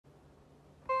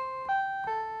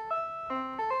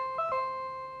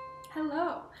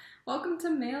Welcome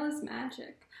to Mail is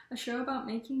Magic, a show about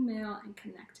making mail and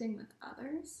connecting with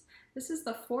others. This is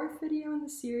the fourth video in the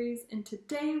series, and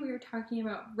today we are talking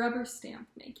about rubber stamp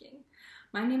making.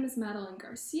 My name is Madeline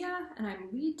Garcia, and I'm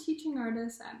lead teaching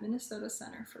artist at Minnesota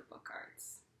Center for Book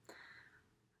Arts. I'm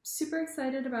super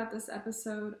excited about this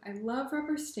episode. I love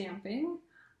rubber stamping.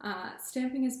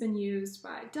 Stamping has been used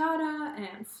by Dada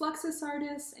and Fluxus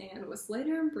artists and was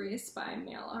later embraced by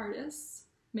mail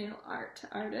art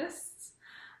artists,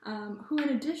 who in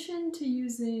addition to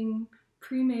using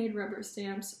pre-made rubber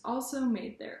stamps also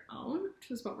made their own, which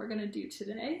is what we're going to do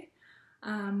today.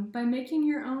 By making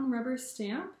your own rubber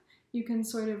stamp, you can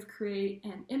sort of create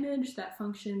an image that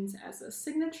functions as a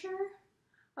signature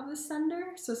of the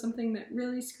sender, so something that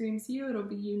really screams you. It'll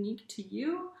be unique to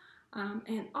you,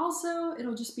 and also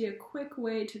it'll just be a quick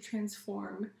way to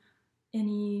transform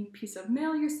any piece of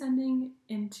mail you're sending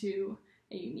into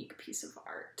a unique piece of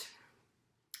art.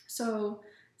 So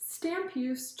stamp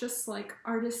use, just like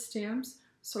artist stamps,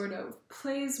 sort of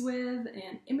plays with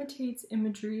and imitates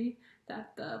imagery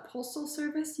that the Postal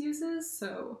Service uses.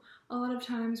 So a lot of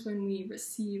times when we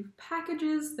receive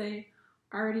packages, they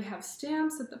already have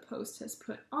stamps that the post has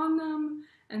put on them.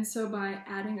 And so by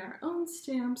adding our own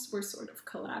stamps, we're sort of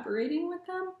collaborating with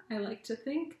them, I like to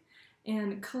think.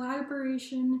 And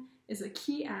collaboration is a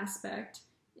key aspect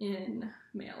in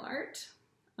mail art.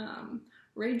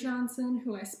 Ray Johnson,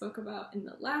 who I spoke about in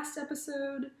the last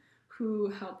episode, who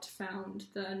helped found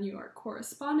the New York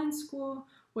Correspondence School,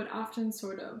 would often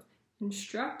sort of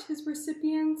instruct his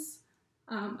recipients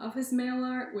of his mail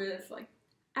art with like,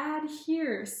 add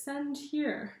here, send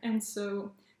here. And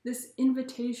so this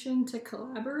invitation to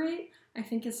collaborate, I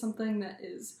think, is something that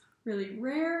is really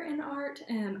rare in art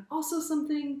and also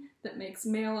something that makes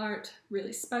mail art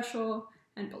really special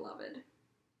and beloved.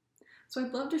 So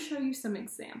I'd love to show you some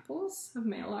examples of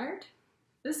mail art.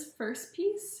 This first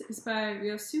piece is by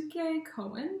Ryosuke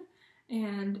Koen,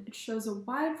 and it shows a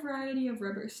wide variety of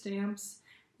rubber stamps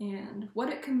and what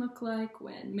it can look like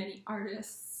when many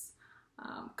artists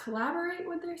collaborate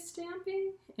with their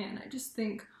stamping, and I just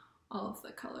think all of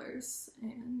the colors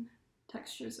and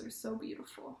textures are so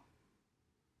beautiful.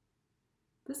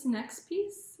 This next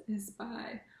piece is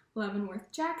by Leavenworth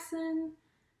Jackson,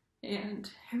 and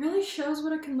it really shows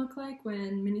what it can look like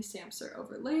when mini stamps are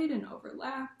overlaid and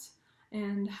overlapped,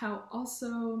 and how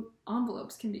also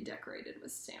envelopes can be decorated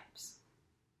with stamps.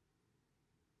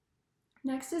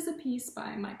 Next is a piece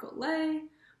by Michael Lay,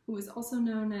 who is also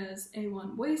known as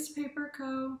A1 Waste Paper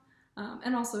Co.,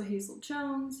 and also Hazel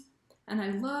Jones. And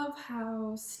I love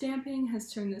how stamping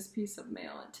has turned this piece of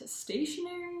mail into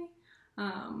stationery.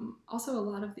 Also, a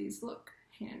lot of these look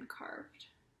hand-carved.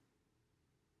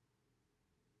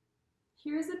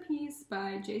 Here's a piece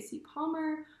by J.C.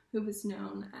 Palmer, who was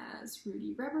known as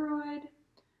Rudy Reberoid.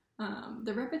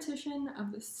 The repetition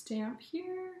of the stamp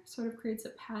here sort of creates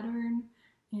a pattern,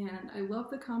 and I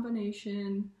love the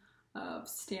combination of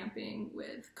stamping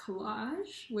with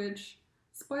collage, which,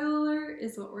 spoiler alert,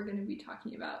 is what we're going to be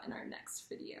talking about in our next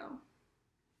video.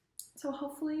 So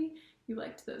hopefully you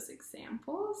liked those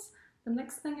examples. The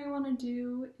next thing I want to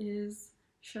do is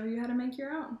show you how to make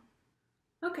your own.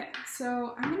 Okay,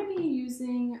 so I'm going to be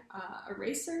using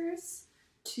erasers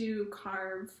to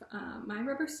carve my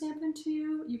rubber stamp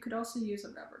into. You could also use a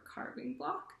rubber carving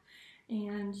block,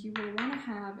 and you will want to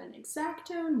have an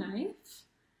Xacto knife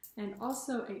and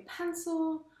also a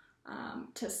pencil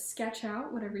to sketch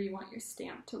out whatever you want your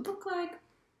stamp to look like.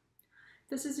 If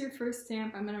this is your first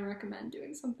stamp, I'm going to recommend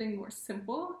doing something more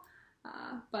simple,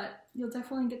 but you'll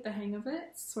definitely get the hang of it.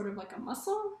 It's sort of like a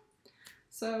muscle.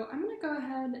 So I'm going to go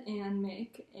ahead and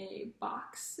make a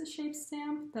box-shaped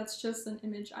stamp. That's just an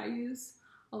image I use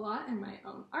a lot in my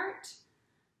own art.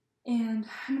 And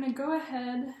I'm going to go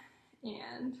ahead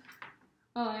and,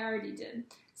 well, I already did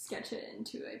sketch it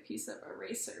into a piece of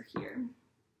eraser here.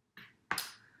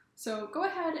 So go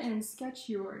ahead and sketch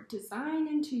your design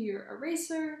into your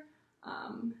eraser.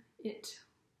 It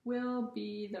will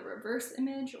be the reverse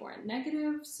image or a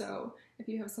negative, so if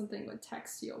you have something with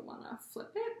text, you'll want to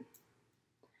flip it.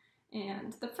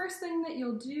 And the first thing that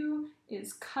you'll do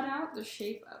is cut out the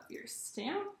shape of your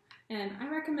stamp, and I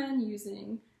recommend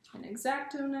using an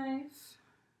Xacto knife.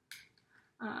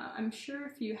 I'm sure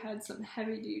if you had some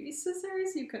heavy-duty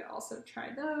scissors, you could also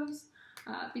try those.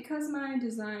 Because my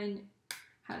design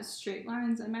has straight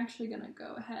lines, I'm actually going to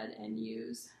go ahead and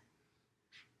use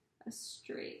a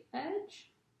straight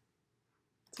edge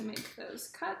to make those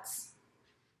cuts.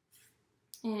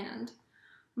 And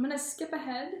I'm going to skip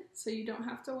ahead so you don't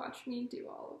have to watch me do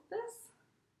all of this.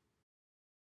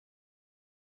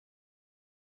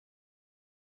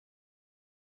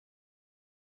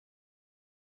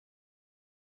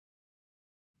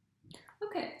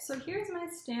 Okay, so here's my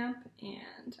stamp,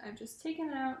 and I've just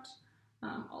taken out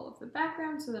all of the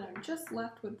background so that I'm just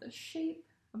left with the shape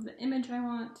of the image I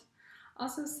want.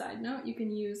 Also, side note, you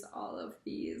can use all of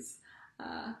these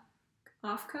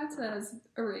offcuts as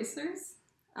erasers.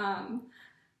 The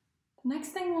next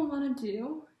thing we'll want to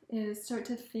do is start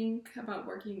to think about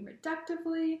working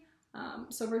reductively.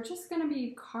 So we're just going to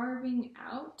be carving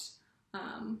out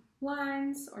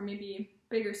lines, or maybe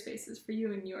bigger spaces for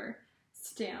you in your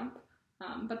stamp.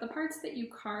 But the parts that you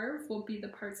carve will be the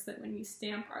parts that when you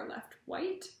stamp are left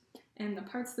white, and the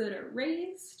parts that are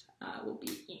raised will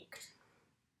be inked.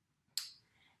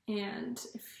 And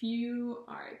if you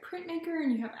are a printmaker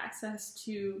and you have access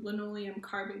to linoleum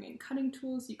carving and cutting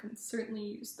tools, you can certainly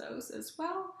use those as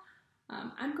well.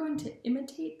 I'm going to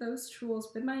imitate those tools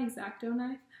with my Xacto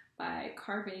knife by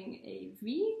carving a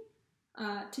V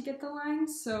to get the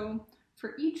lines. So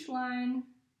for each line,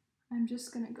 I'm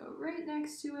just going to go right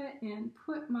next to it and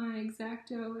put my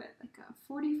Xacto at like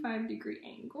a 45-degree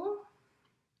angle.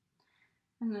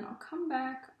 And then I'll come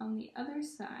back on the other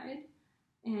side,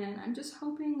 and I'm just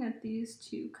hoping that these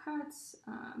two cuts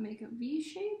make a V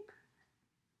shape.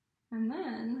 And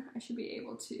then I should be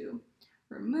able to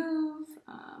remove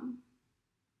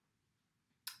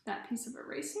that piece of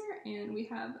eraser, and we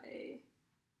have a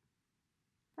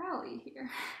valley here.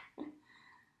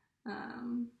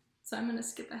 So I'm going to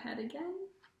skip ahead again.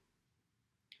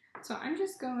 So I'm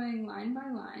just going line by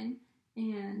line,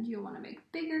 and you'll want to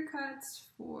make bigger cuts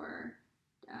for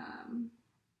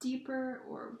deeper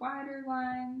or wider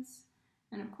lines,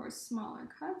 and of course smaller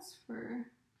cuts for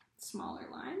smaller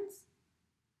lines.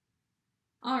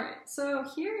 Alright, so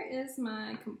here is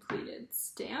my completed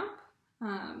stamp.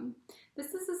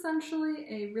 This is essentially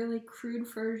a really crude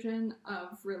version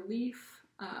of relief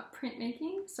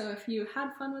printmaking, so if you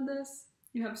had fun with this,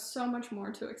 you have so much more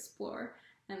to explore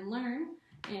and learn.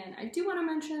 And I do want to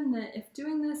mention that if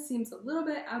doing this seems a little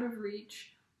bit out of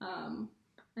reach,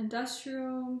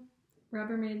 industrial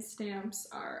Rubbermaid stamps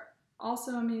are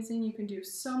also amazing. You can do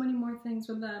so many more things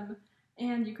with them,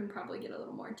 and you can probably get a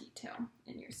little more detail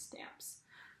in your stamps.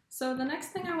 So the next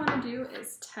thing I want to do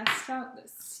is test out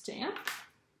this stamp.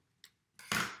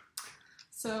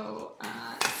 So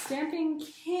stamping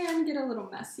can get a little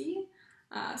messy,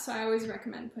 so I always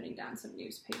recommend putting down some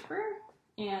newspaper.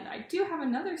 And I do have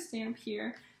another stamp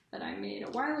here that I made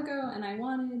a while ago, and I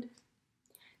wanted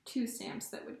two stamps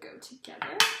that would go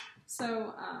together.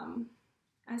 So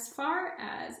as far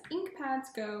as ink pads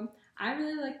go, I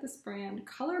really like this brand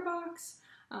Colorbox,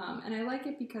 and I like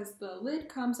it because the lid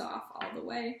comes off all the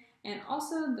way, and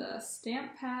also the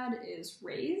stamp pad is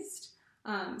raised.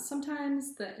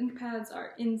 Sometimes the ink pads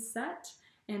are inset,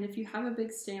 and if you have a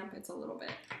big stamp, it's a little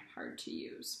bit hard to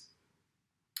use.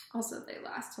 Also, they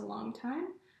last a long time,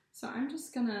 so I'm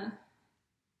just gonna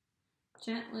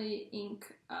gently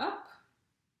ink up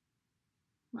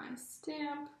my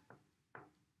stamp.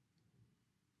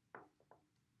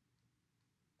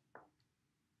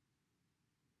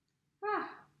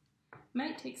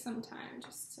 Might take some time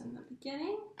just in the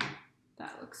beginning.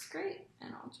 That looks great,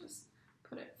 and I'll just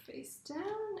put it face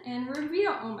down and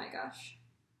reveal. Oh my gosh,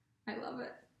 I love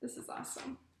it. This is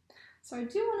awesome. So I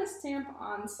do want to stamp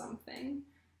on something,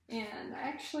 and I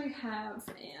actually have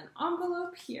an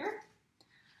envelope here.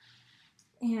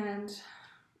 And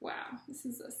wow, this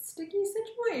is a sticky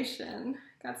situation.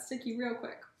 Got sticky real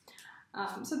quick.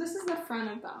 So this is the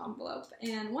front of the envelope,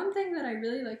 and one thing that I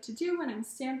really like to do when I'm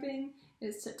stamping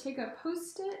is to take a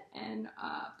Post-it and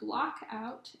block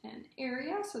out an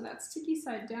area, so that's sticky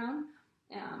side down,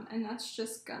 and that's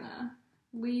just gonna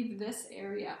leave this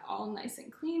area all nice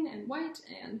and clean and white,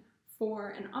 and for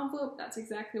an envelope, that's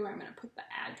exactly where I'm gonna put the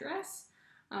address.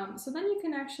 So then you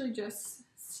can actually just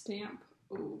stamp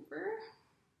over.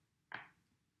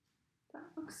 That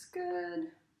looks good.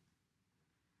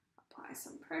 Apply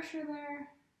some pressure there.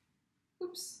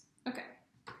 Oops, okay,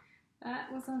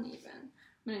 that was uneven.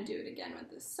 I'm going to do it again with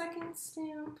the second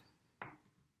stamp.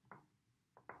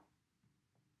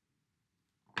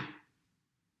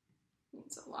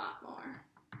 Needs a lot more.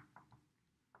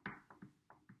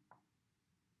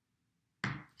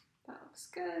 That looks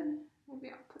good. Maybe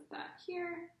I'll put that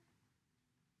here.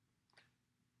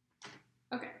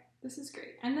 Okay, this is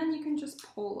great. And then you can just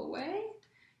pull away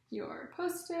your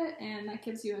Post-it, and that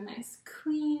gives you a nice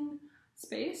clean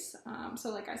space. So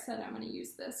like I said, I'm going to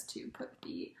use this to put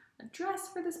the address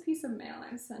for this piece of mail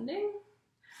I'm sending.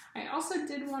 I also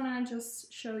did want to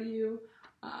just show you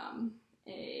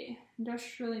a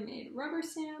industrially made rubber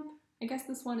stamp. I guess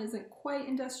this one isn't quite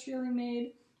industrially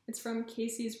made. It's from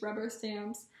Casey's Rubber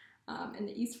Stamps. in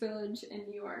the East Village in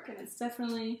New York, and it's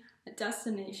definitely a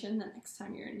destination. The next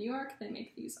time you're in New York, they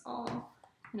make these all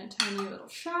in a tiny little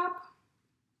shop.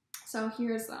 So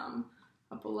here's a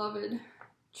beloved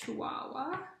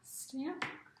Chihuahua stamp.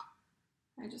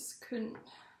 I just couldn't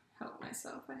help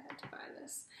myself, I had to buy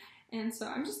this. And so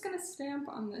I'm just gonna stamp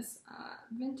on this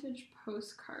vintage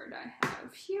postcard I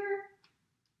have here.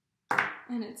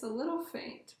 And it's a little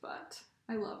faint, but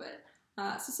I love it.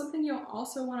 So something you'll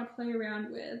also want to play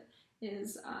around with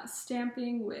is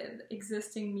stamping with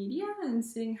existing media and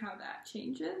seeing how that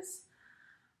changes.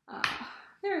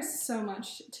 There's so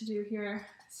much to do here.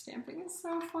 Stamping is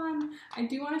so fun. I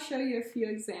do want to show you a few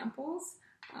examples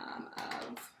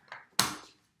of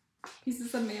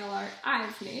pieces of mail art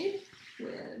I've made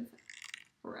with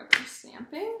rubber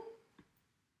stamping.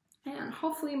 And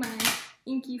hopefully my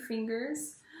inky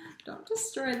fingers don't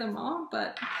destroy them all,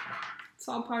 but it's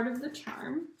all part of the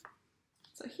charm.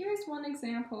 So here's one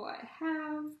example I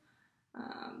have.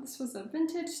 This was a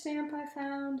vintage stamp I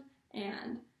found,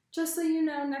 and just so you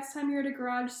know, next time you're at a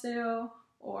garage sale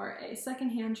or a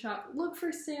secondhand shop, look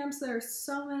for stamps. There are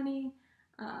so many,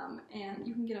 and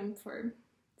you can get them for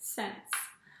cents,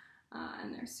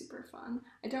 and they're super fun.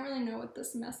 I don't really know what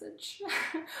this message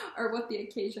or what the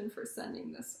occasion for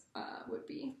sending this would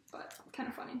be, but kind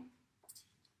of funny.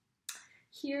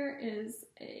 Here is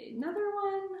another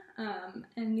one,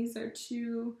 and these are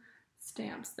two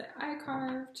stamps that I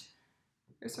carved.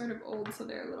 They're sort of old, so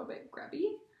they're a little bit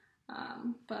grubby,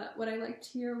 but what I liked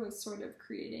here was sort of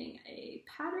creating a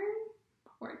pattern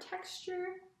or a texture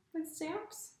with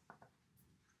stamps.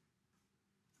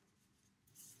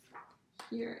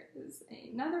 Here is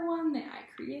another one that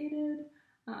I created.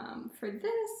 For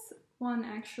this one,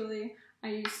 actually, I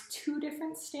used two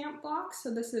different stamp blocks,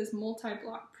 so this is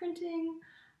multi-block printing.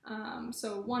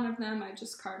 So one of them I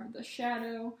just carved the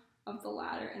shadow of the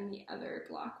ladder, and the other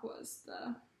block was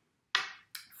the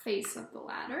face of the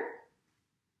ladder.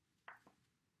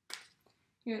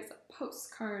 Here's a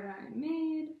postcard I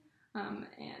made,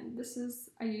 and this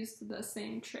is, I used the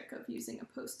same trick of using a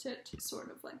post-it to sort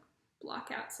of like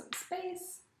block out some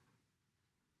space.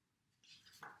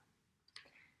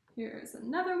 Here's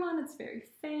another one. It's very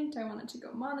faint. I wanted to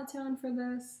go monotone for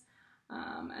this.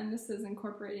 And this is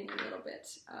incorporating a little bit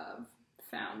of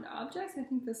found objects. I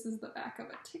think this is the back of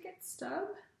a ticket stub.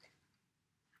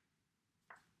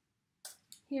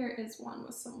 Here is one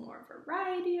with some more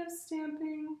variety of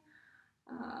stamping.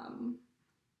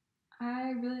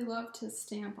 I really love to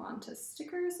stamp onto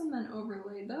stickers and then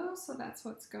overlay those, so that's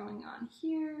what's going on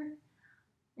here.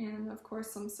 And of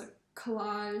course some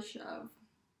collage of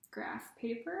graph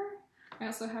paper. I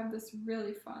also have this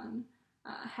really fun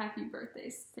happy birthday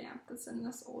stamp that's in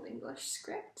this Old English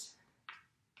script.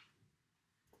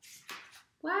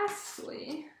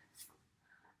 Lastly,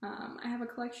 I have a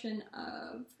collection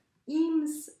of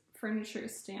Eames furniture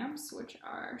stamps, which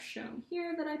are shown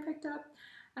here, that I picked up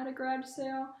at a garage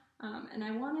sale, and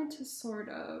I wanted to sort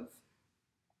of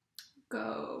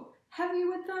go heavy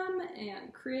with them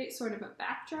and create sort of a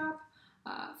backdrop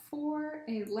for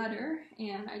a letter,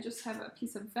 and I just have a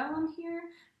piece of vellum here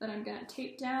that I'm going to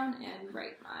tape down and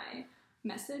write my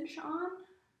message on,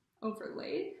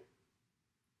 overlaid.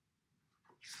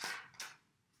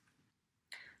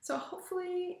 So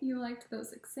hopefully you liked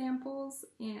those examples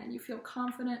and you feel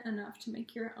confident enough to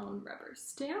make your own rubber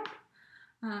stamp.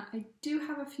 I do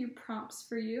have a few prompts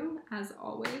for you, as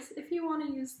always, if you want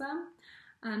to use them.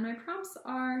 And my prompts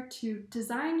are to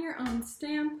design your own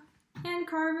stamp, hand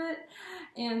carve it,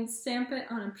 and stamp it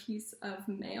on a piece of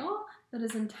mail that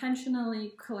is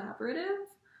intentionally collaborative.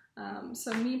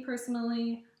 So me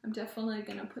personally, I'm definitely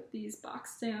going to put these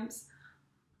box stamps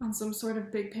on some sort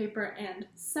of big paper and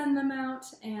send them out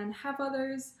and have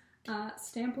others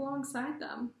stamp alongside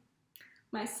them.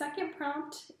 My second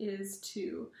prompt is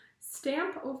to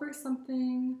stamp over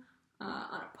something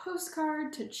on a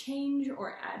postcard to change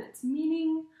or add its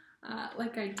meaning,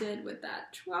 like I did with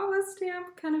that Chihuahua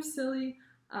stamp. Kind of silly,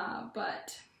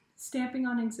 but stamping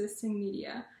on existing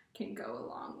media can go a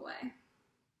long way.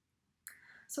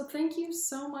 So thank you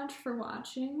so much for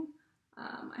watching.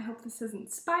 I hope this has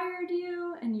inspired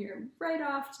you and you're right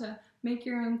off to make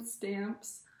your own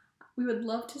stamps. We would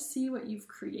love to see what you've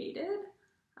created.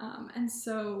 And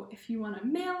so if you want to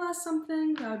mail us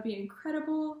something, that would be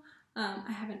incredible.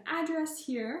 I have an address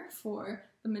here for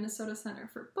the Minnesota Center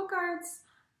for Book Arts,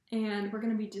 and we're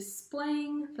going to be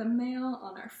displaying the mail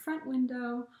on our front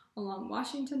window along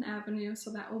Washington Avenue,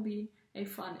 so that will be a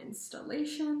fun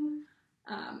installation.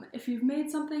 If you've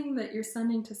made something that you're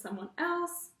sending to someone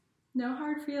else, no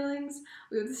hard feelings.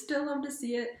 We would still love to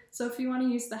see it. So if you want to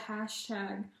use the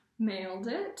hashtag mailed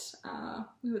it.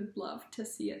 We would love to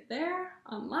see it there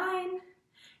online.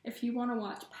 If you want to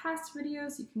watch past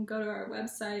videos, you can go to our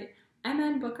website,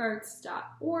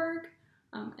 mnbookarts.org,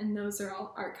 and those are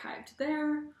all archived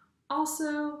there.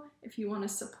 Also, if you want to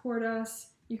support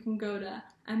us, you can go to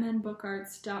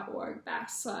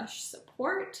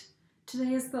mnbookarts.org/support.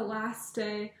 Today is the last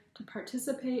day to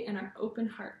participate in our Open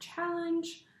Heart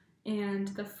Challenge, and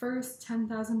the first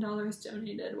 $10,000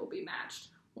 donated will be matched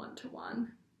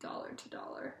 1-to-1, dollar to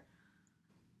dollar.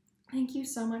 Thank you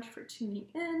so much for tuning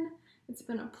in. It's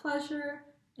been a pleasure,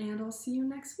 and I'll see you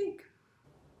next week.